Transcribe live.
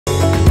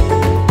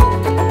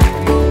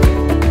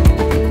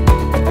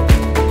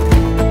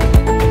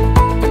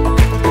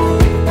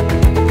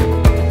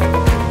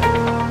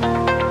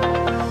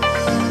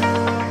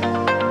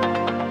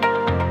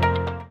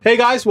Hey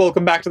guys,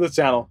 welcome back to the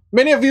channel.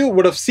 Many of you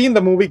would have seen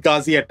the movie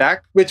Ghazi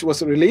Attack, which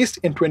was released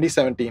in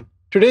 2017.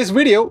 Today's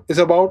video is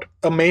about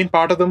a main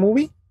part of the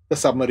movie, the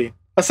submarine.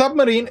 A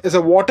submarine is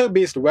a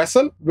water-based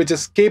vessel which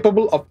is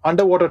capable of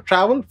underwater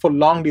travel for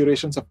long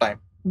durations of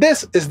time.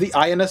 This is the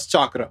INS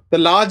Chakra, the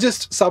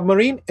largest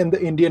submarine in the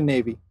Indian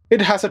Navy. It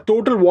has a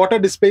total water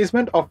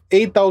displacement of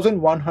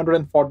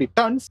 8,140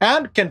 tons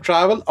and can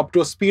travel up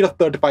to a speed of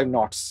 35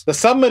 knots. The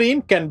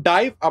submarine can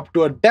dive up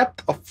to a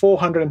depth of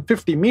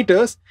 450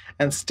 meters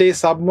and stay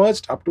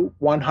submerged up to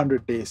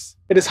 100 days.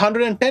 It is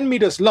 110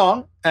 meters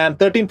long and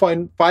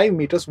 13.5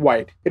 meters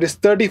wide. It is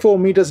 34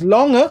 meters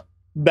longer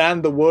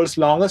than the world's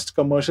longest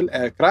commercial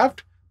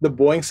aircraft, the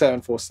Boeing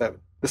 747.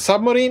 The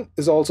submarine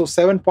is also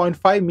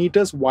 7.5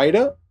 meters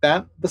wider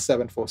than the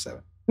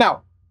 747.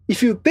 Now,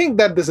 if you think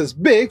that this is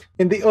big,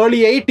 in the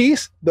early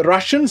 80s, the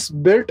Russians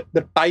built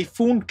the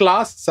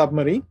Typhoon-class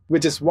submarine,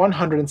 which is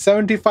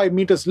 175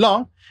 meters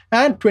long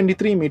and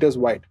 23 meters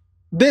wide.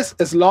 This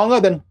is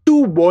longer than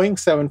two Boeing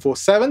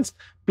 747s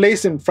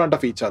placed in front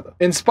of each other.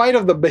 In spite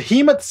of the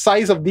behemoth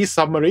size of these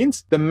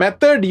submarines, the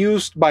method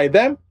used by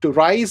them to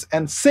rise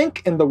and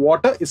sink in the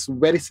water is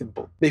very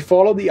simple. They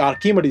follow the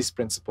Archimedes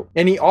principle.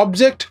 Any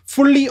object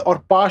fully or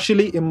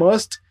partially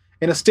immersed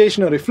in a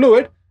stationary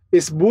fluid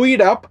is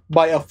buoyed up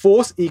by a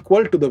force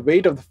equal to the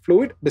weight of the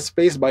fluid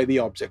displaced by the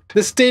object.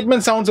 This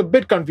statement sounds a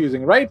bit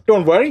confusing, right?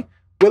 Don't worry,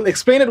 we'll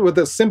explain it with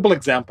a simple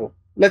example.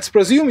 Let's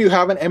presume you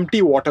have an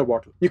empty water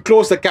bottle. You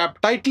close the cap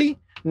tightly.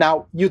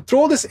 Now, you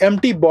throw this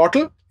empty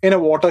bottle in a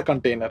water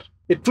container.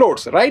 It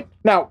floats, right?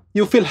 Now,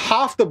 you fill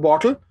half the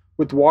bottle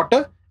with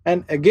water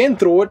and again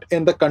throw it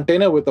in the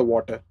container with the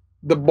water.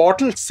 The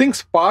bottle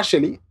sinks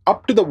partially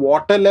up to the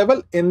water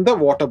level in the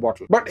water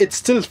bottle, but it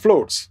still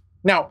floats.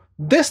 Now,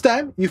 this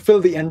time you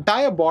fill the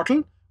entire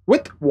bottle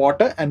with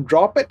water and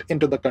drop it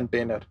into the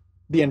container.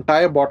 The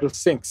entire bottle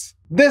sinks.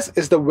 This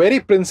is the very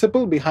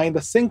principle behind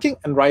the sinking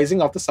and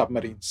rising of the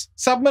submarines.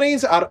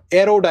 Submarines are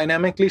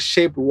aerodynamically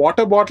shaped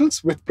water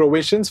bottles with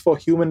provisions for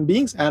human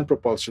beings and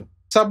propulsion.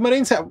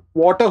 Submarines have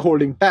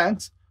water-holding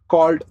tanks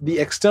called the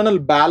external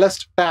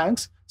ballast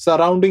tanks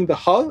surrounding the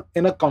hull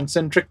in a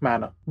concentric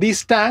manner.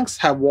 These tanks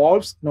have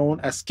valves known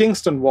as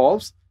Kingston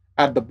valves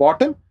at the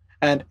bottom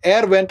and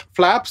air vent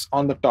flaps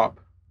on the top.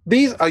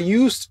 These are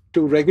used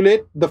to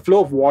regulate the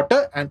flow of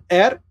water and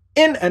air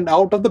in and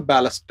out of the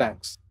ballast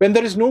tanks. When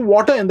there is no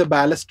water in the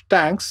ballast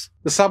tanks,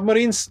 the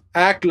submarines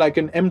act like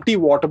an empty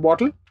water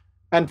bottle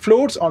and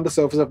floats on the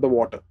surface of the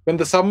water. When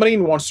the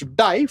submarine wants to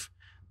dive,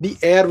 the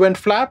air vent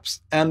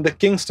flaps and the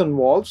Kingston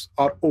valves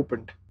are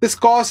opened. This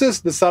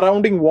causes the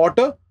surrounding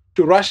water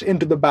to rush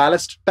into the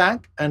ballast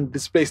tank and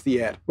displace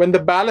the air. When the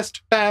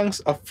ballast tanks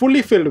are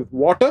fully filled with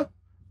water,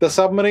 the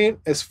submarine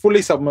is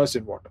fully submerged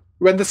in water.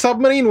 When the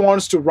submarine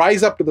wants to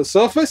rise up to the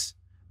surface,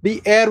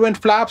 the air vent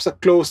flaps are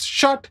closed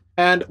shut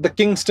and the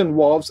Kingston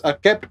valves are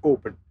kept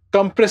open.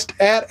 Compressed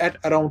air at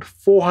around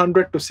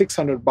 400 to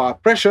 600 bar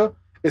pressure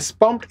is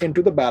pumped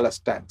into the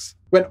ballast tanks.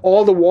 When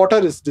all the water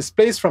is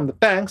displaced from the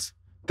tanks,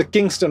 the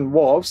Kingston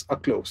valves are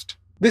closed.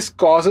 This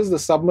causes the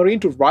submarine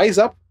to rise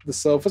up to the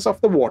surface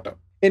of the water.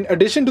 In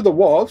addition to the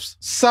valves,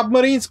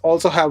 submarines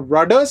also have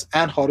rudders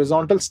and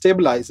horizontal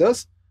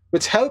stabilizers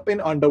which help in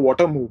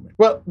underwater movement.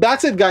 Well,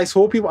 that's it guys.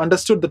 Hope you've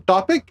understood the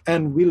topic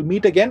and we'll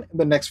meet again in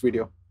the next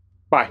video.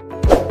 Bye.